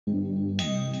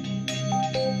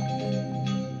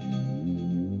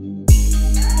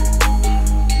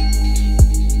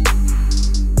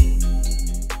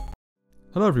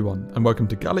Hello everyone, and welcome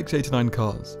to Galaxy 89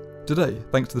 Cars. Today,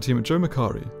 thanks to the team at Joe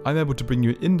Macari, I'm able to bring you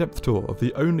an in-depth tour of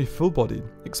the only full-bodied,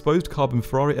 exposed carbon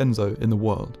Ferrari Enzo in the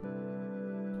world.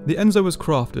 The Enzo was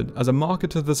crafted as a marker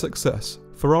to the success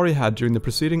Ferrari had during the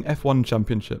preceding F1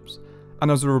 championships,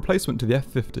 and as a replacement to the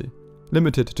F50,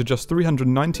 limited to just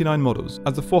 399 models,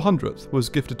 as the 400th was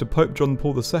gifted to Pope John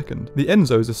Paul II. The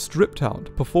Enzo is a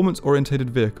stripped-out, performance-orientated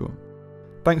vehicle.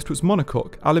 Thanks to its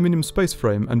monocoque, aluminium space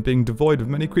frame and being devoid of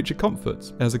many creature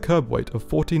comforts, it has a curb weight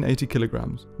of 1480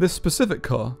 kilograms. This specific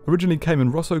car originally came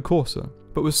in Rosso Corsa,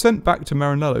 but was sent back to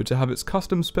Maranello to have its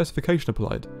custom specification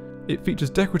applied. It features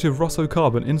decorative Rosso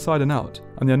carbon inside and out,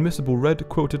 and the unmissable red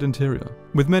quilted interior,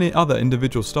 with many other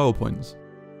individual style points.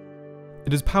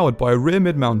 It is powered by a rear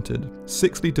mid-mounted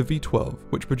 6-litre V12,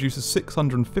 which produces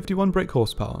 651 brake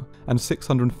horsepower and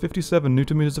 657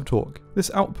 Nm of torque. This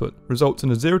output results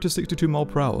in a 0 to 62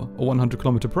 mph or 100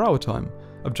 km/h time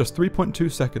of just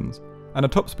 3.2 seconds and a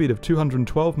top speed of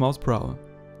 212 mph.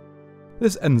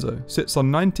 This Enzo sits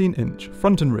on 19-inch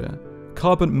front and rear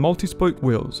carbon multi-spoke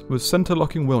wheels with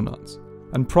centre-locking wheel nuts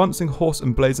and prancing horse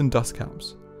emblazoned dust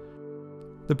caps.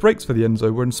 The brakes for the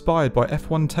Enzo were inspired by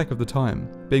F1 tech of the time,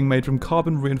 being made from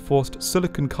carbon-reinforced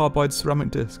silicon carbide ceramic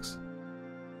discs.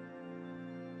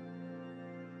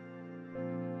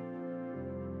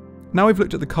 Now we've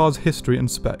looked at the car's history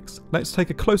and specs, let's take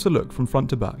a closer look from front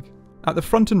to back. At the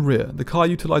front and rear, the car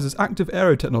utilises active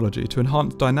aero technology to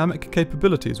enhance dynamic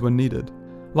capabilities when needed.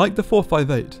 Like the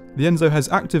 458, the Enzo has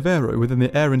active aero within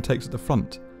the air intakes at the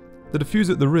front, the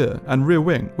diffuser at the rear and rear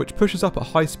wing, which pushes up at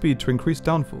high speed to increase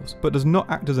downforce, but does not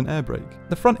act as an air brake.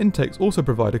 The front intakes also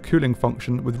provide a cooling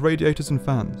function with radiators and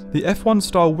fans. The F1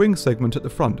 style wing segment at the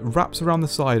front wraps around the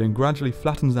side and gradually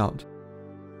flattens out.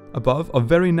 Above are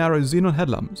very narrow xenon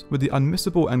headlamps with the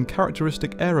unmissable and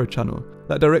characteristic aero channel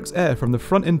that directs air from the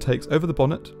front intakes over the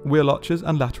bonnet, wheel arches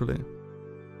and laterally.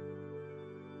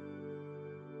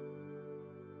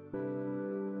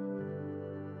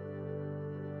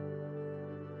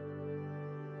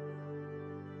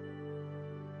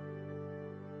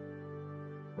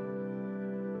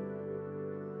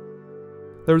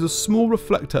 There is a small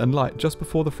reflector and light just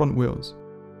before the front wheels.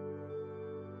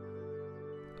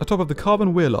 Atop of the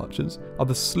carbon wheel arches are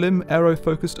the slim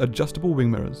aero-focused adjustable wing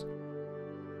mirrors.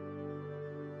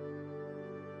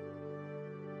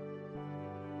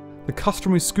 The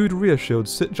customary skewed rear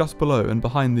shields sit just below and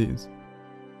behind these.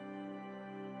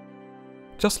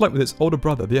 Just like with its older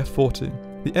brother, the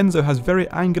F40, the Enzo has very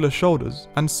angular shoulders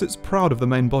and sits proud of the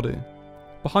main body.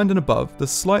 Behind and above, the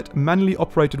slight, manually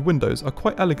operated windows are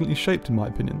quite elegantly shaped in my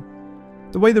opinion.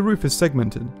 The way the roof is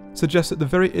segmented suggests that the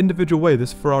very individual way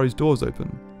this Ferrari's doors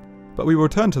open, but we will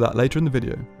return to that later in the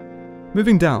video.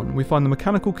 Moving down, we find the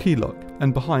mechanical key lock,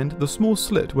 and behind, the small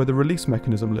slit where the release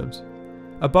mechanism lives.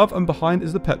 Above and behind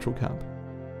is the petrol cap.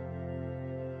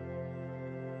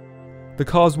 The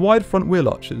car's wide front wheel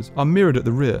arches are mirrored at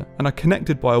the rear and are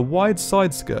connected by a wide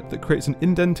side skirt that creates an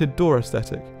indented door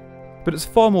aesthetic. But it's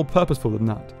far more purposeful than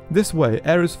that. This way,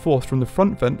 air is forced from the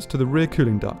front vents to the rear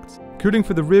cooling ducts. Cooling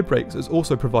for the rear brakes is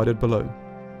also provided below.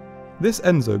 This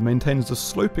Enzo maintains a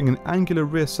sloping and angular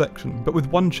rear section, but with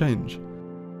one change.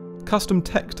 Custom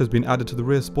text has been added to the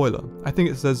rear spoiler. I think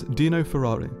it says Dino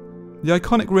Ferrari. The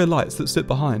iconic rear lights that sit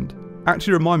behind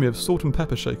actually remind me of salt and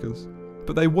pepper shakers,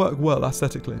 but they work well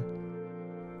aesthetically.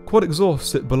 Quad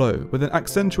exhausts sit below with an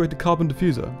accentuated carbon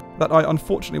diffuser that I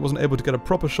unfortunately wasn't able to get a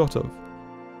proper shot of.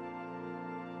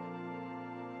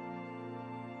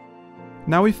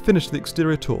 Now we've finished the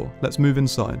exterior tour, let's move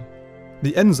inside.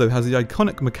 The Enzo has the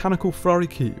iconic mechanical Ferrari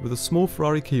key with a small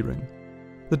Ferrari keyring.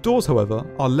 The doors, however,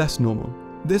 are less normal.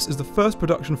 This is the first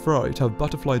production Ferrari to have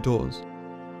butterfly doors.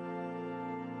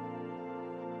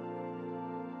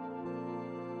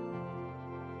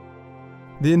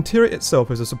 The interior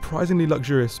itself is a surprisingly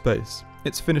luxurious space.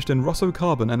 It's finished in Rosso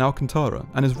carbon and Alcantara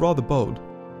and is rather bold.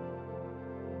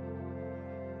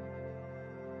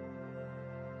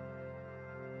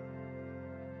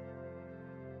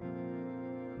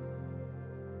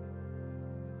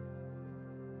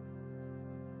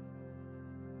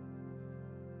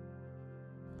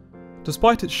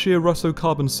 Despite its sheer Rosso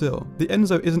carbon sill, the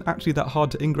Enzo isn't actually that hard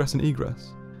to ingress and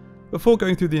egress. Before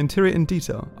going through the interior in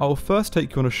detail, I will first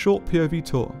take you on a short POV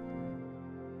tour.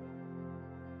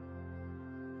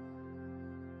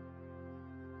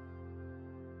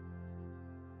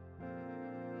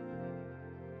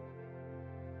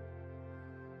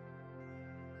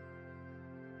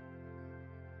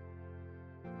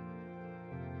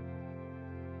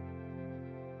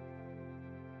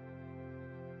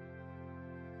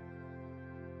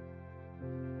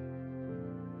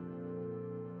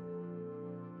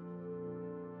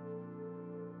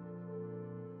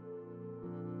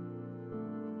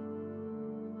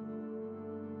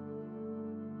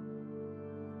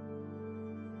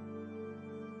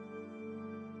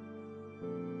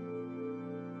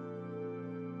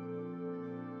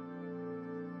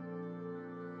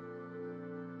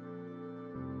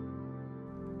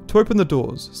 To open the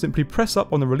doors, simply press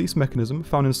up on the release mechanism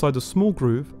found inside the small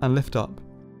groove and lift up.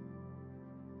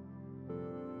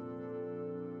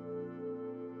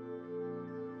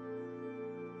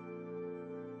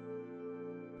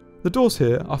 The doors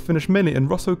here are finished mainly in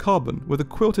Rosso carbon with a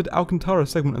quilted Alcantara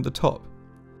segment at the top.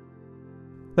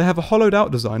 They have a hollowed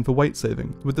out design for weight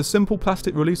saving, with the simple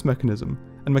plastic release mechanism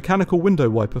and mechanical window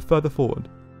wiper further forward.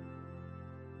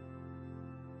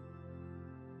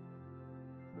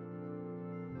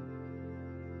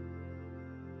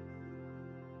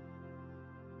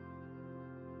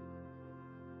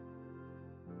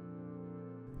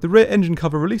 The rear engine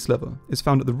cover release lever is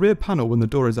found at the rear panel when the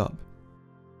door is up.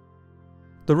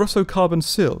 The Rosso carbon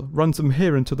sill runs from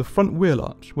here into the front wheel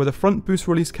arch where the front boost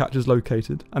release catch is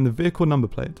located and the vehicle number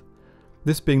plate,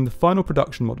 this being the final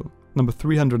production model, number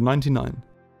 399.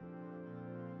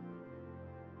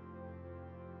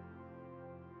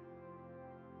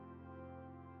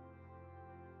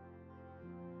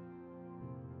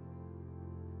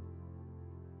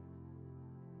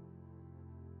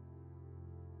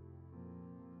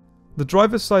 The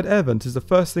driver's side air vent is the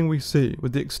first thing we see,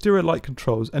 with the exterior light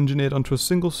controls engineered onto a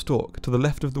single stalk to the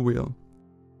left of the wheel.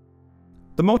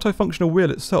 The multifunctional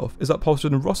wheel itself is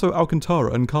upholstered in Rosso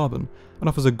Alcantara and carbon and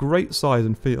offers a great size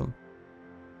and feel.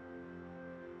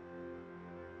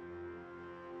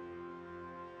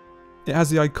 It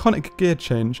has the iconic gear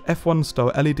change F1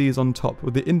 style LEDs on top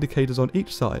with the indicators on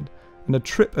each side, and a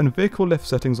trip and vehicle lift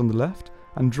settings on the left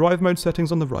and drive mode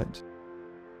settings on the right.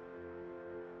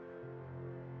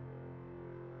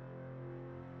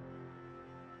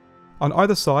 On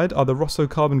either side are the Rosso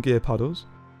carbon gear paddles.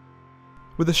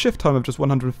 With a shift time of just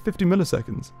 150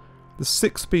 milliseconds, the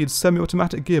 6-speed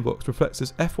semi-automatic gearbox reflects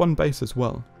this F1 basis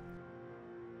well.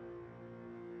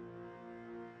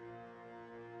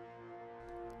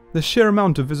 The sheer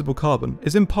amount of visible carbon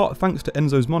is in part thanks to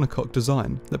Enzo's monocoque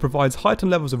design that provides heightened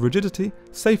levels of rigidity,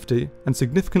 safety, and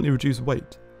significantly reduced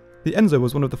weight. The Enzo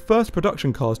was one of the first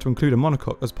production cars to include a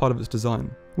monocoque as part of its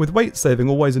design. With weight saving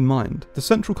always in mind, the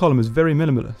central column is very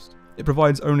minimalist. It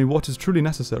provides only what is truly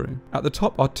necessary. At the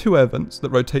top are 2 air vents that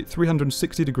rotate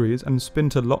 360 degrees and spin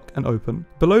to lock and open.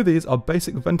 Below these are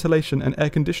basic ventilation and air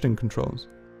conditioning controls.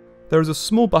 There is a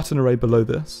small button array below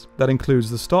this that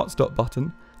includes the start-stop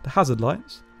button, the hazard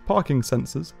lights, parking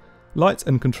sensors, lights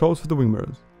and controls for the wing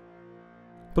mirrors.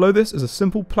 Below this is a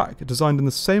simple plaque designed in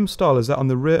the same style as that on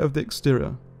the rear of the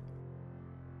exterior.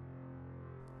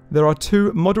 There are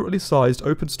 2 moderately sized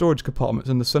open storage compartments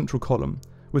in the central column,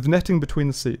 with netting between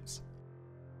the seats.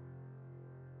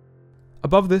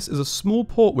 Above this is a small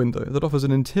port window that offers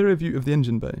an interior view of the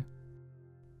engine bay.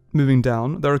 Moving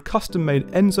down, there are custom-made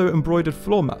Enzo embroidered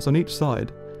floor mats on each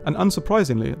side, and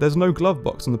unsurprisingly, there's no glove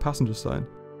box on the passenger side.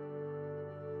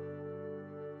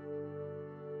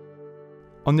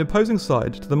 On the opposing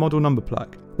side to the model number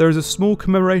plaque, there is a small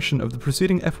commemoration of the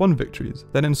preceding F1 victories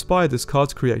that inspired this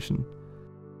car's creation.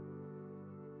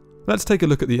 Let's take a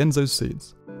look at the Enzo's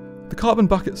seats. The carbon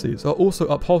bucket seats are also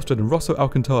upholstered in Rosso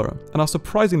Alcantara and are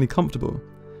surprisingly comfortable.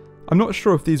 I'm not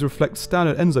sure if these reflect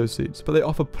standard Enzo seats, but they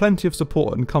offer plenty of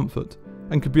support and comfort,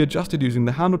 and could be adjusted using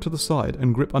the handle to the side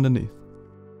and grip underneath.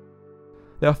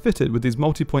 They are fitted with these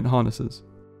multi-point harnesses.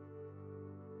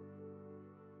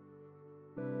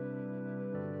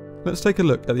 Let's take a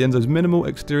look at the Enzo's minimal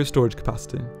exterior storage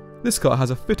capacity. This car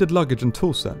has a fitted luggage and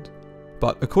tool set,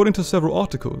 but according to several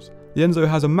articles, the Enzo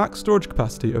has a max storage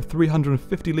capacity of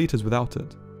 350 litres without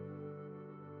it.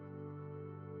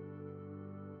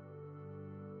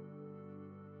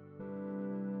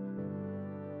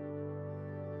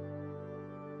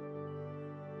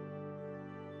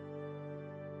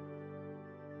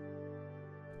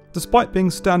 Despite being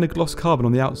standard gloss carbon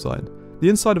on the outside, the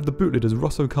inside of the boot lid is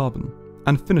Rosso carbon,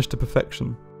 and finished to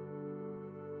perfection.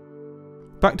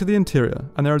 Back to the interior,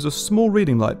 and there is a small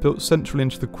reading light built centrally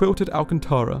into the quilted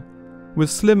Alcantara, with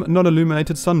slim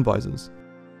non-illuminated sun visors.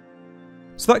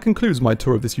 So that concludes my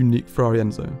tour of this unique Ferrari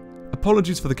Enzo.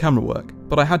 Apologies for the camera work,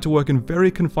 but I had to work in very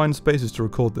confined spaces to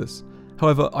record this.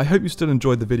 However, I hope you still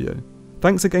enjoyed the video.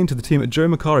 Thanks again to the team at Joe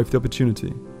Macari for the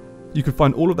opportunity. You can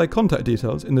find all of their contact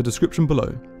details in the description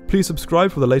below. Please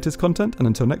subscribe for the latest content, and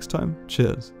until next time,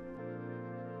 cheers.